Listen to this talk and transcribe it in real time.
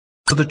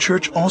The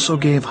Church also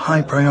gave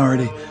high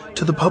priority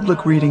to the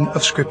public reading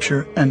of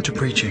Scripture and to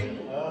preaching.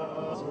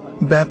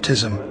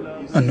 Baptism,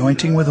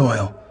 anointing with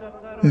oil,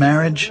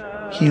 marriage,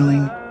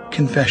 healing,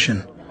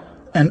 confession,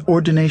 and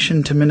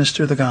ordination to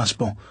minister the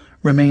gospel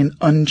remain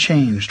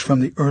unchanged from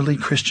the early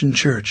Christian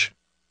Church.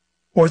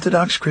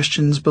 Orthodox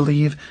Christians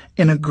believe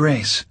in a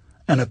grace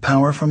and a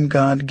power from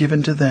God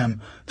given to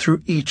them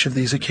through each of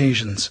these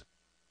occasions.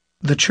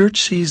 The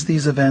Church sees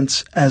these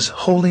events as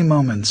holy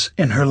moments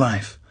in her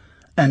life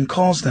and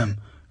calls them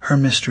her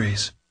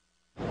mysteries.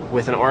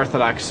 With an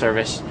Orthodox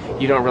service,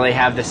 you don't really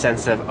have the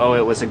sense of, oh,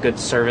 it was a good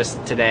service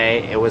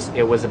today, it was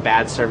a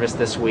bad service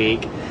this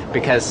week,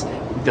 because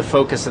the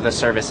focus of the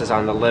service is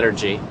on the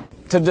liturgy.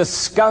 To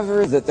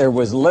discover that there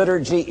was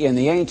liturgy in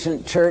the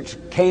ancient church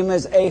came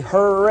as a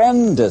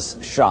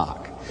horrendous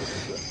shock.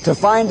 To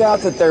find out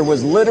that there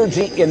was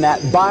liturgy in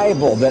that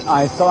Bible that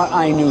I thought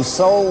I knew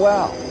so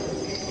well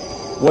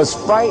was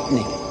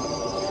frightening.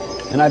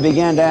 And I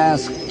began to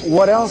ask,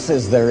 what else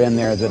is there in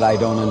there that I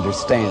don't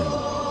understand?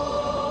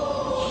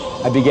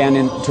 I began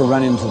to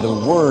run into the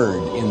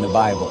word in the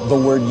Bible, the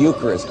word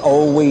Eucharist.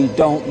 Oh, we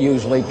don't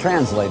usually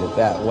translate it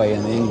that way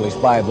in the English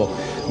Bible.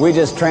 We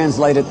just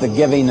translate it the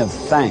giving of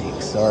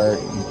thanks or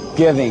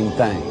giving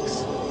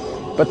thanks.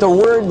 But the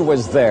word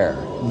was there.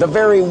 The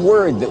very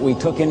word that we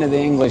took into the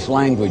English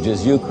language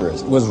as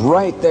Eucharist was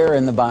right there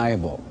in the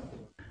Bible.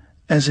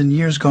 As in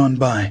years gone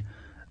by,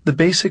 the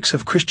basics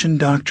of Christian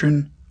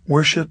doctrine,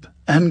 worship,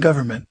 and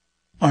government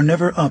are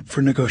never up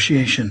for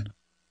negotiation.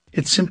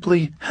 It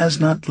simply has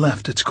not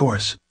left its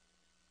course.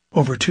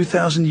 Over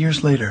 2,000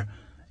 years later,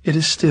 it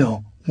is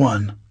still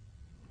one.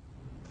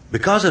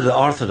 Because of the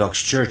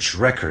Orthodox Church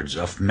records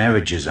of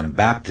marriages and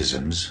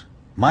baptisms,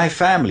 my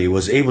family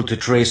was able to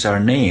trace our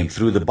name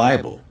through the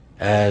Bible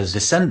as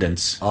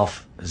descendants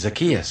of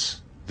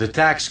Zacchaeus, the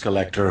tax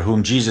collector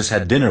whom Jesus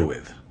had dinner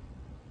with.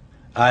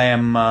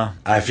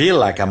 I feel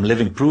like I'm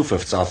living proof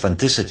of its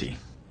authenticity.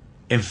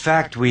 In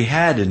fact, we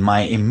had in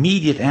my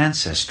immediate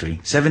ancestry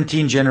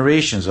 17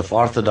 generations of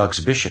Orthodox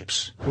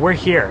bishops. We're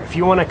here. If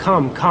you want to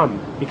come, come.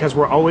 Because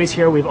we're always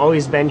here, we've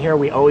always been here,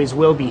 we always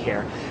will be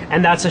here.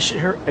 And that's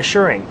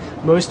assuring.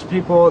 Most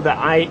people that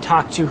I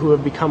talk to who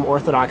have become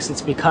Orthodox,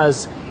 it's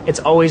because it's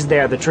always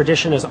there. The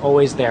tradition is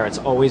always there. It's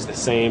always the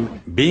same.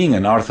 Being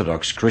an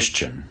Orthodox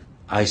Christian,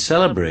 I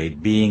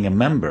celebrate being a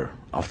member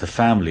of the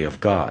family of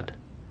God.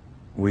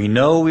 We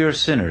know we are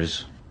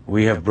sinners.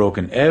 We have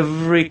broken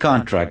every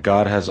contract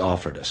God has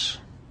offered us.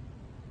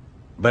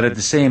 But at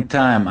the same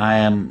time, I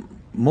am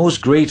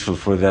most grateful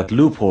for that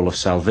loophole of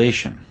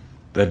salvation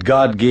that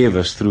God gave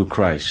us through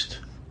Christ.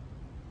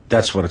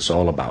 That's what it's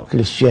all about.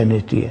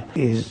 Christianity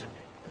is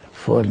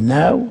for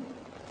now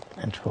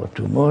and for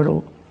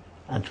tomorrow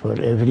and for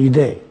every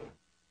day.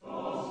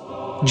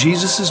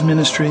 Jesus'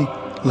 ministry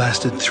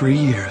lasted 3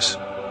 years.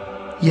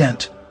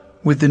 Yet,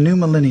 with the new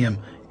millennium,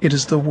 it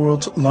is the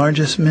world's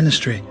largest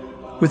ministry,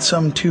 with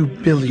some 2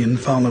 billion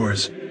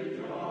followers.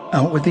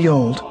 Out with the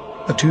old,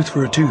 a tooth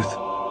for a tooth,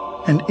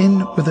 and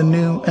in with a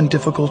new and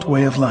difficult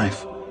way of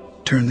life,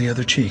 turn the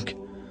other cheek.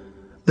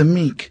 The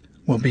meek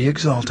will be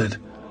exalted.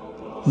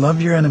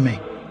 Love your enemy,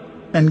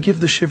 and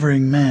give the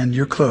shivering man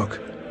your cloak.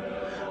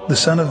 The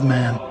Son of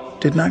Man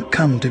did not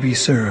come to be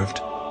served,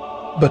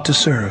 but to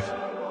serve.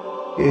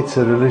 It's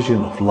a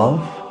religion of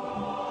love,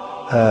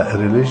 a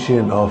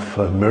religion of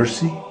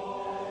mercy,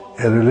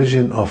 a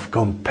religion of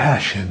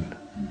compassion.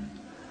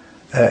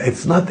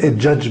 It's not a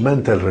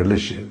judgmental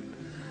religion,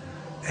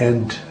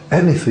 and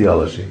any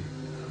theology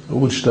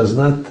which does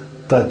not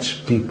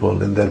touch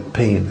people in their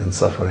pain and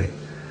suffering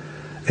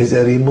is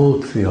a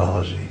remote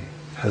theology,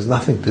 has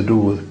nothing to do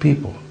with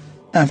people.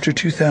 After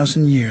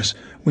 2,000 years,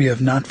 we have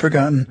not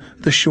forgotten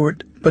the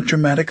short but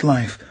dramatic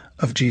life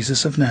of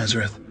Jesus of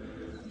Nazareth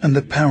and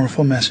the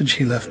powerful message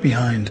he left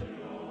behind.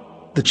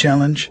 The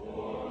challenge,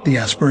 the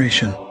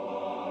aspiration.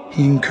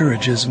 He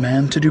encourages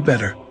man to do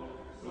better,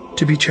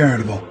 to be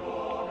charitable,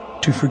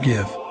 to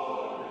forgive.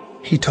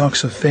 He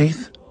talks of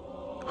faith,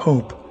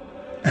 hope,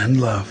 and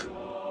love.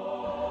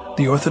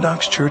 The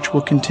Orthodox Church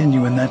will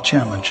continue in that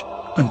challenge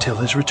until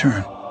his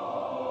return.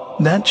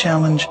 That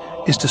challenge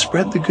is to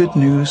spread the good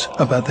news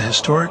about the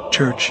historic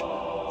church,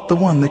 the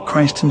one that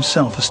Christ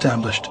himself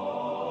established,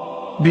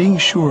 being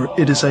sure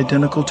it is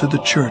identical to the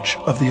Church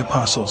of the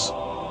Apostles.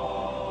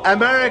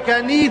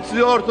 America needs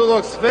the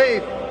Orthodox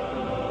faith.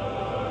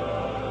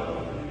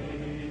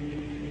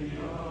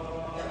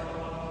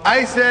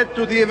 I said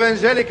to the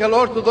evangelical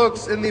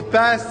Orthodox in the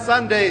past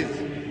Sundays,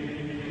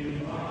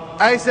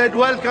 I said,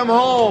 welcome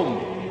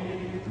home.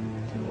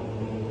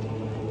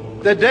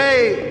 The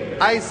day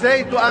I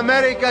say to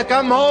America,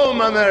 come home,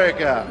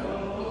 America.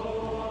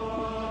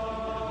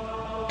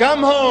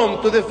 Come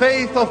home to the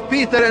faith of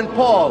Peter and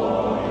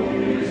Paul.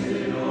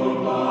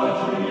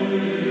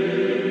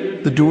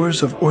 The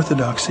doors of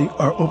orthodoxy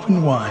are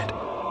open wide,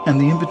 and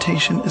the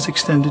invitation is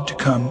extended to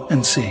come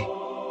and see.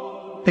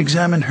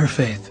 Examine her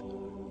faith,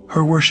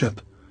 her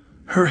worship,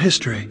 her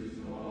history,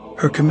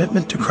 her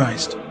commitment to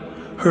Christ,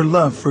 her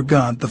love for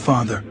God the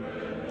Father,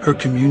 her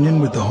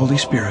communion with the Holy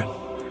Spirit,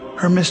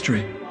 her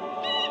mystery,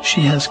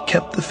 She has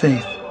kept the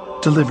faith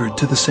delivered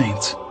to the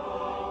saints.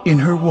 In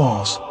her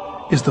walls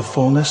is the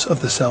fullness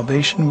of the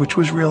salvation which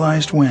was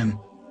realized when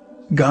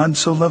God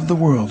so loved the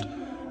world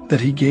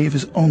that he gave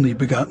his only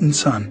begotten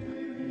Son,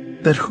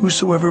 that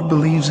whosoever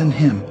believes in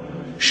him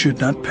should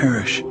not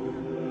perish,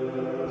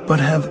 but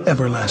have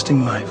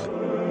everlasting life.